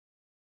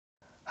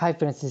Hi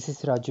friends, this is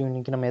Raju.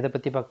 இன்னைக்கு நம்ம எதை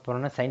பற்றி பார்க்க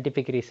போகிறோம்னா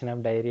சயின்டிஃபிக் ரீசன் ஆஃப்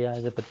டைரியா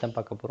இதை பற்றி தான்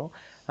பார்க்க போகிறோம்.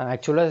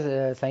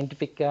 ஆக்சுவலாக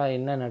சயின்டிஃபிக்காக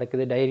என்ன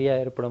நடக்குது, டைரியா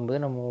ஏற்படும்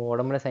போது நம்ம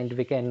உடம்புல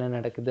சயின்டிஃபிக்காக என்ன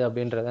நடக்குது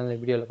அப்படின்றத அந்த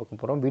வீடியோவில் பார்க்க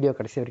போகிறோம். வீடியோ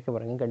கடைசி வரைக்கும்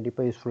பாருங்க,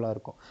 கண்டிப்பாக யூஸ்ஃபுல்லாக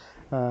இருக்கும்.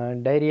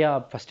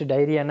 ஃபஸ்ட்டு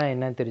டைரியானா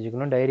என்னன்னு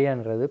தெரிஞ்சுக்கணும்.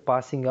 டைரியான்றது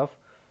passing of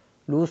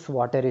loose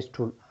watery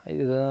stool,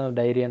 இதுதான்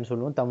டைரியான்னு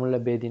சொல்லுவோம்.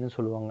 தமிழில் பேதின்னு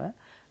சொல்லுவாங்க.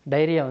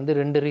 டைரியா வந்து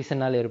 2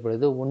 ரீசனால்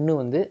ஏற்படுது.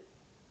 ஒன்று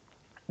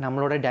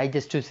நம்மளோட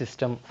டைஜஸ்டிவ்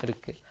சிஸ்டம்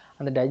இருக்குது.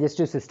 அந்த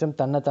டைஜஸ்டிவ் சிஸ்டம்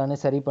தன்னைத்தானே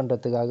சரி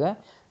பண்ணுறதுக்காக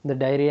இந்த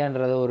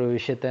டைரியான்றத ஒரு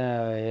விஷயத்த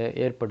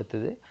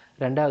ஏற்படுத்துது.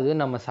 ரெண்டாவது,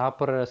 நம்ம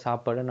சாப்பிட்ற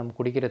சாப்பாடு, நம்ம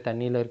குடிக்கிற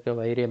தண்ணியில் இருக்க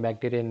வைரஸ்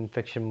பாக்டீரியா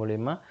இன்ஃபெக்ஷன்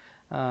மூலிமா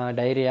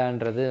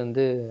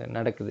டைரியான்றது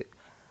நடக்குது.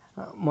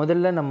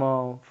 முதல்ல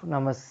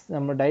நம்ம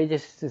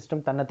டைஜஸ்டிவ்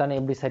சிஸ்டம் தன்னைத்தானே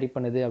எப்படி சரி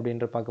பண்ணுது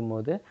அப்படின்ற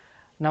பார்க்கும்போது,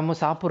 நம்ம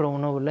சாப்பிட்ற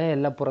உணவில்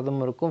எல்லா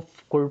புரதமும் இருக்கும்,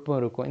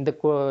 கொழுப்பும் இருக்கும். இந்த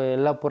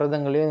எல்லா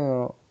புரதங்களையும்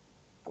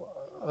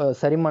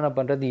செரிமானம்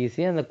பண்ணுறது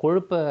ஈஸி. அந்த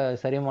கொழுப்பை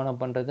செரிமானம்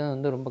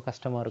பண்ணுறது ரொம்ப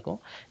கஷ்டமாக இருக்கும்.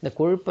 இந்த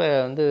கொழுப்பை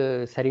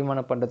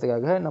செரிமானம்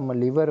பண்ணுறதுக்காக நம்ம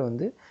லிவர்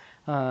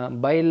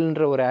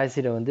பைல்ன்ற ஒரு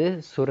ஆசிடை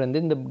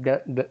சுரந்து இந்த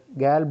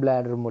கேல்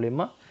பிளாடர்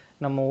மூலிமா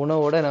நம்ம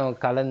உணவோட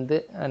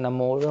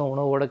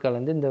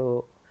கலந்து இந்த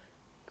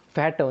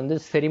ஃபேட்டை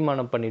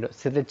செரிமானம் பண்ணிடும்,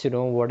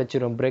 சிதைச்சிடும்,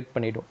 உடைச்சிடும்,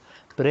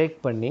 பிரேக்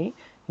பண்ணி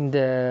இந்த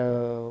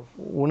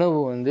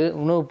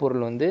உணவுப்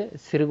பொருள்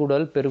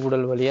சிறுகுடல்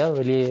பெருகுடல் வழியாக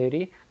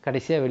வெளியேறி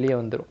கடைசியாக வெளியே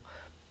வந்துடும்.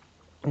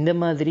 இந்த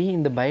மாதிரி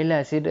இந்த பைல்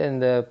ஆசிட்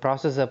இந்த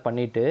ப்ராசஸை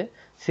பண்ணிவிட்டு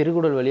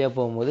சிறுகுடல் வழியாக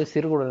போகும்போது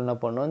சிறுகுடல் என்ன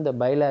பண்ணணும், இந்த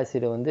பைல்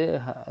ஆசிடை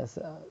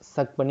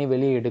சக் பண்ணி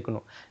வெளியே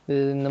எடுக்கணும்.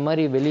 இந்த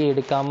மாதிரி வெளியே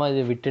எடுக்காமல்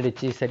இது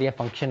விட்டுடுச்சு, சரியாக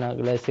ஃபங்க்ஷன்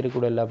ஆகலை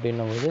சிறுகுடல்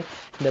அப்படின்னும்போது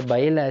இந்த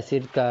பைல்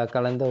ஆசிட்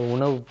கலந்த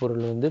உணவுப்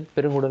பொருள்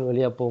பெருங்குடல்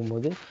வழியாக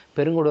போகும்போது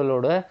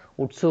பெருங்குடலோட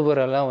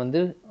உட்சுவரெல்லாம்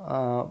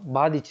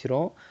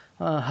பாதிச்சிரும்,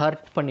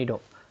 ஹர்ட்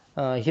பண்ணிடும்,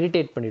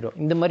 இரிட்டேட் பண்ணிடும்.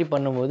 இந்த மாதிரி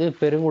பண்ணும்போது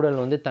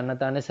பெருங்குடல்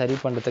தன்னைத்தானே சரி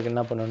பண்ணுறதுக்கு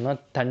என்ன பண்ணணும்னா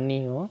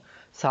தண்ணியும்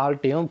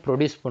சால்ட்டையும்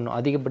ப்ரொடியூஸ் பண்ணும்.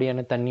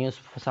 அதிகப்படியான தண்ணியும்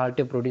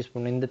சால்ட்டையும் ப்ரொடியூஸ்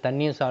பண்ணும். இந்த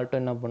தண்ணியும்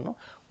சால்ட்டும் என்ன பண்ணும்,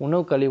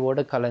 உணவு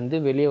கழிவோடு கலந்து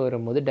வெளியே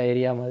வரும்போது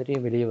டைரியா மாதிரி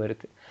வெளியே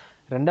வருது.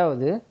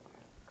 ரெண்டாவது,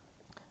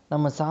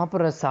 நம்ம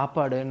சாப்பிட்ற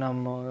சாப்பாடு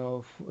நம்ம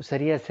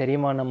சரியாக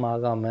செரிமானம்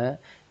ஆகாமல்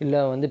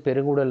இல்லை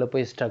பெருங்குடலில்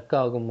போய் ஸ்ட்ரக்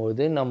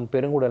ஆகும்போது நம்ம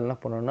பெருங்குடல் என்ன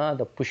பண்ணோன்னா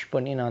அதை புஷ்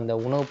பண்ணி அந்த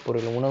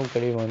உணவு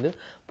கழிவை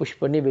புஷ்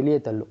பண்ணி வெளியே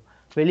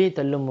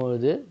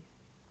தள்ளும்போது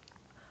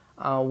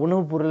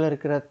உணவுப் பொருளில்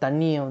இருக்கிற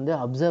தண்ணியை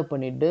அப்சர்வ்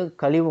பண்ணிவிட்டு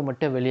கழிவு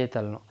மட்டும் வெளியே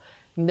தள்ளணும்.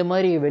 இந்த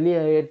மாதிரி வெளியே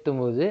ஏற்றும்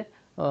போது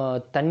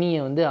தண்ணியை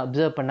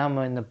அப்சர்வ்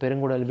பண்ணாமல் இந்த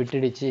பெருங்குடல்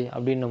விட்டுடுச்சு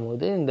அப்படின்னும்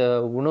போது இந்த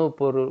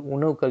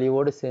உணவு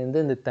கழிவோடு சேர்ந்து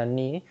இந்த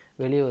தண்ணி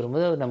வெளியே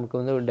வரும்போது அது நமக்கு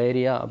ஒரு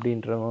டைரியா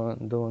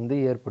அப்படின்றது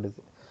ஏற்படுது.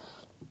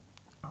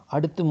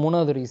 அடுத்து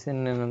 3வது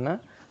ரீசன் என்னென்னா,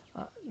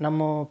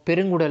 நம்ம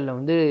பெருங்குடலில்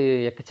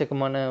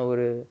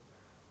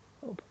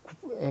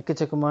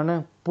எக்கச்சக்கமான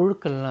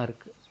புழுக்கள்லாம்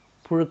இருக்குது.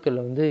 புழுக்கள்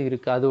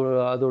இருக்குது.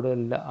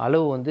 அதோட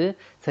அளவு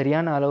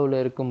சரியான அளவில்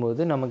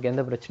இருக்கும்போது நமக்கு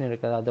எந்த பிரச்சனையும்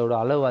இருக்காது. அதோட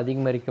அளவு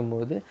அதிகமாக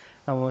இருக்கும்போது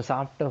நம்ம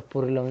சாப்பிட்ட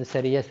பொருளை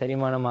சரியாக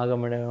செரிமானம் ஆக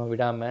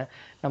விடாமல்,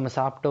 நம்ம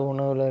சாப்பிட்ட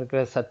உணவில்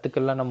இருக்கிற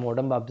சத்துக்கள்லாம் நம்ம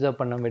உடம்பு அப்சர்வ்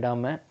பண்ண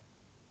விடாமல்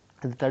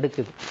அது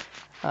தடுக்குது.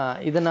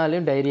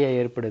 இதனாலேயும் டைரியா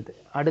ஏற்படுது.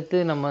 அடுத்து,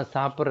 நம்ம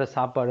சாப்பிட்ற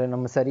சாப்பாடு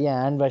நம்ம சரியாக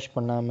ஹேண்ட் வாஷ்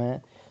பண்ணாமல்,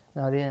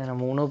 அதே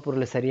நம்ம உணவுப்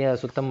பொருளை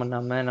சரியாக சுத்தம்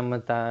பண்ணாமல்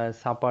நம்ம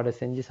சாப்பாடை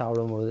செஞ்சு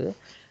சாப்பிடும்போது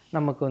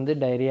நமக்கு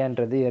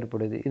டைரியான்றது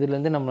ஏற்படுது.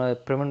 இதுலேருந்து நம்ம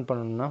ப்ரிவென்ட்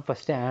பண்ணணும்னா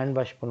ஃபஸ்ட்டு ஹேண்ட்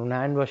வாஷ் பண்ணணும்.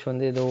 ஹேண்ட் வாஷ்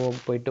ஏதோ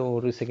போயிட்டு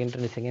 1 செகண்ட்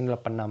 2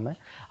 செகண்டில் பண்ணாமல்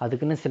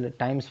அதுக்குன்னு சில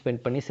டைம்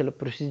ஸ்பெண்ட் பண்ணி சில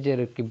ப்ரொசீஜர்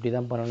இருக்குது, இப்படி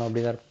தான் பண்ணணும்,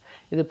 அப்படி தான்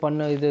இருக்கும்.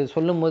 இது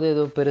சொல்லும் போது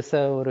ஏதோ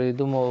பெருசாக ஒரு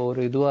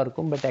இதுவாக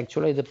இருக்கும். பட்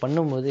ஆக்சுவலாக இது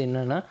பண்ணும்போது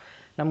என்னென்னா,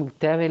 நமக்கு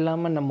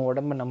தேவையில்லாமல் நம்ம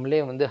உடம்பை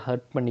நம்மளே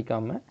ஹர்ட்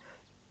பண்ணிக்காமல்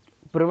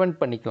ப்ரிவென்ட்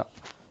பண்ணிக்கலாம்.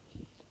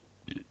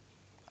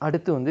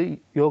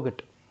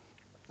 அடுத்து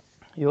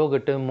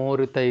யோகட்டு,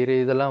 மோர், தயிர்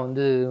இதெல்லாம்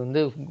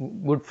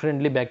குட்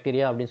ஃப்ரெண்ட்லி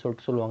பாக்டீரியா அப்படின்னு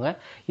சொல்லுவாங்க.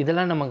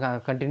 இதெல்லாம் நம்ம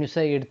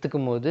கண்டினியூஸாக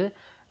எடுத்துக்கும் போது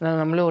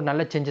நம்மளே ஒரு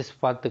நல்ல சேஞ்சஸ்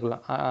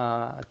பார்த்துக்கலாம்.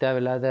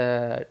 தேவையில்லாத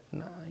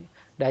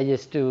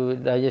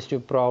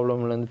டைஜஸ்டிவ்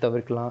ப்ராப்ளம்லேருந்து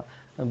தவிர்க்கலாம்.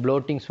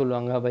 ப்ளோட்டிங்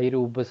சொல்லுவாங்க, வயிறு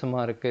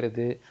உபசமாக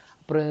இருக்கிறது,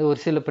 அப்புறம் ஒரு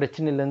சில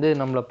பிரச்சனையிலேருந்து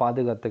நம்மளை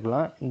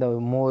பாதுகாத்துக்கலாம் இந்த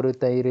மோர்,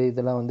 தயிர்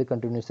இதெல்லாம்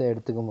கண்டினியூஸாக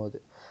எடுத்துக்கும் போது.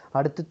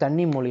 அடுத்து,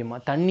 தண்ணி மூலிமா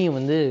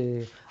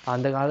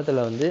அந்த காலத்தில்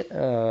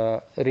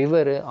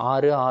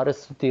ஆறு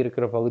சுற்றி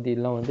இருக்கிற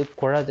பகுதியெல்லாம்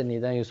குழாய் தண்ணி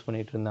தான் யூஸ்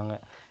பண்ணிகிட்டு இருந்தாங்க.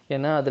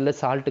 ஏன்னா அதில்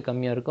சால்ட்டு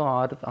கம்மியாக இருக்கும்.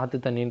 ஆற்று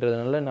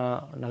தண்ணின்றதுனால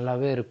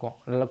நல்லாவே இருக்கும்,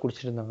 நல்லா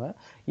குடிச்சிட்டு இருந்தாங்க.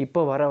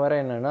 இப்போ வர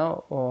என்னென்னா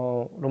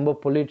ரொம்ப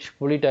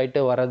பொல்யூட்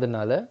ஆகிட்டு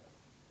வர்றதுனால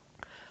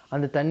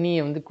அந்த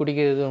தண்ணியை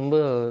குடிக்கிறது ரொம்ப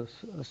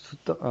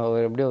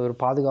எப்படியோ ஒரு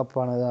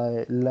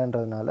பாதுகாப்பானதாக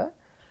இல்லைன்றதுனால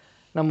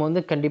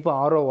நம்ம கண்டிப்பாக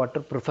ஆர்ஓ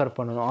வாட்டர் ப்ரிஃபர்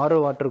பண்ணணும். ஆர்ஓ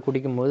வாட்டர்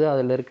குடிக்கும்போது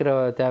அதில் இருக்கிற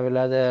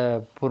தேவையில்லாத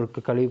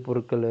கழிவு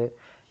பொருட்கள்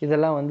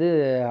இதெல்லாம்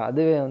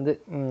அதுவே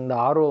இந்த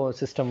ஆர்ஓ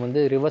சிஸ்டம்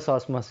ரிவர்ஸ்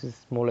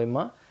ஆஸ்மாசிஸ்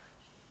மூலயமா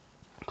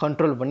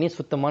கண்ட்ரோல் பண்ணி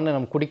சுத்தமான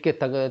நம்ம குடிக்க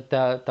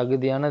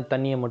தகுதியான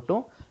தண்ணியை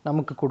மட்டும்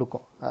நமக்கு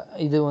கொடுக்கும்.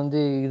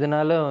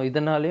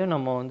 இதனாலேயும்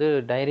நம்ம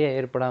டைரியா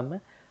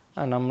ஏற்படாமல்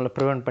நம்மளை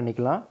ப்ரிவென்ட்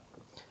பண்ணிக்கலாம்.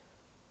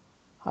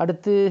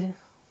 அடுத்து,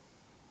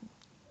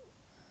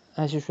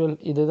 ஆஸ் யூஷுவல்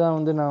இதுதான்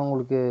வந்து நான்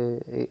உங்களுக்கு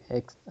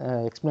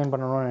எக்ஸ்பிளைன்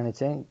பண்ணணும்னு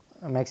நினச்சேன்.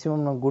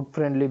 மேக்ஸிமம் நான் குட்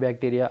ஃப்ரெண்ட்லி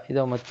பாக்டீரியா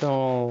இதை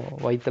மொத்தம்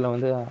வயிற்றில்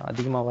வந்து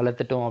அதிகமாக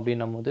வளர்த்துட்டோம்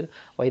அப்படின்னும் போது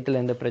வயிற்றில்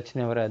எந்த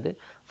பிரச்சனையும் வராது.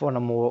 இப்போ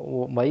நம்ம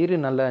வயிறு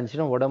நல்லா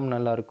இருந்துச்சுன்னா உடம்பு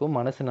நல்லாயிருக்கும்,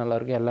 மனசு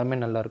நல்லாயிருக்கும், எல்லாமே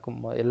நல்லாயிருக்கும்.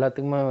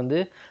 எல்லாத்துக்குமே வந்து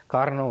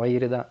காரணம்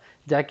வயிறு தான்.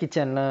 ஜாக்கி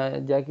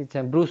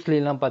சான்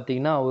ப்ரூஸ்லிலாம்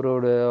பார்த்தீங்கன்னா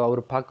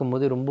அவர்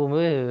பார்க்கும்போது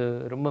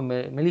ரொம்ப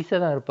மெலிசாக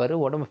தான் இருப்பார்,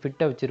 உடம்பு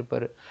ஃபிட்டாக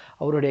வச்சுருப்பார்.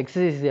 அவரோட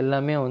எக்ஸசைஸ்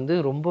எல்லாமே வந்து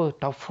ரொம்ப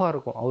டஃப்பாக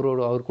இருக்கும்.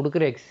 அவர்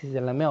கொடுக்குற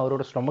எக்ஸசைஸ் எல்லாமே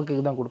அவரோட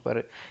ஸ்டொமக்குக்கு தான்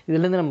கொடுப்பாரு.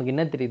 இதுலேருந்து நமக்கு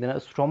என்ன தெரியுதுன்னா,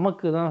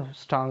 ஸ்டொமக்கு தான்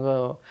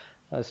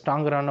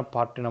ஸ்ட்ராங்கரான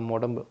பார்ட்டு நம்ம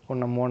உடம்பு.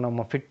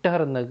 நம்ம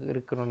ஃபிட்டாக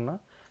இருக்கிறோன்னா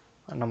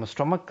நம்ம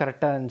ஸ்டொமக்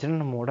கரெக்டாக இருந்துச்சுன்னா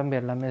நம்ம உடம்பு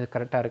எல்லாமே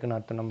கரெக்டாக இருக்குன்னு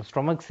அர்த்தம். நம்ம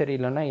ஸ்டொமக்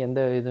சரியில்லைன்னா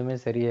எந்த இதுவுமே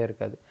சரியாக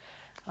இருக்காது.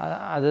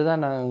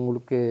 அதுதான் நான்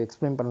உங்களுக்கு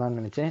எக்ஸ்பிளைன் பண்ணலான்னு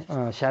நினச்சேன்,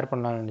 ஷேர்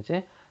பண்ணலான்னு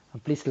நினச்சேன்.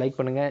 ப்ளீஸ் லைக்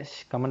பண்ணுங்கள்,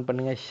 கமெண்ட்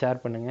பண்ணுங்கள்,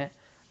 ஷேர் பண்ணுங்கள்.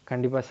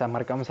 கண்டிப்பாக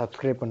மறக்காமல்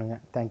சப்ஸ்கிரைப்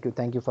பண்ணுங்கள்.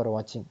 தேங்க்யூ ஃபார்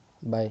வாட்சிங்.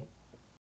 பாய்.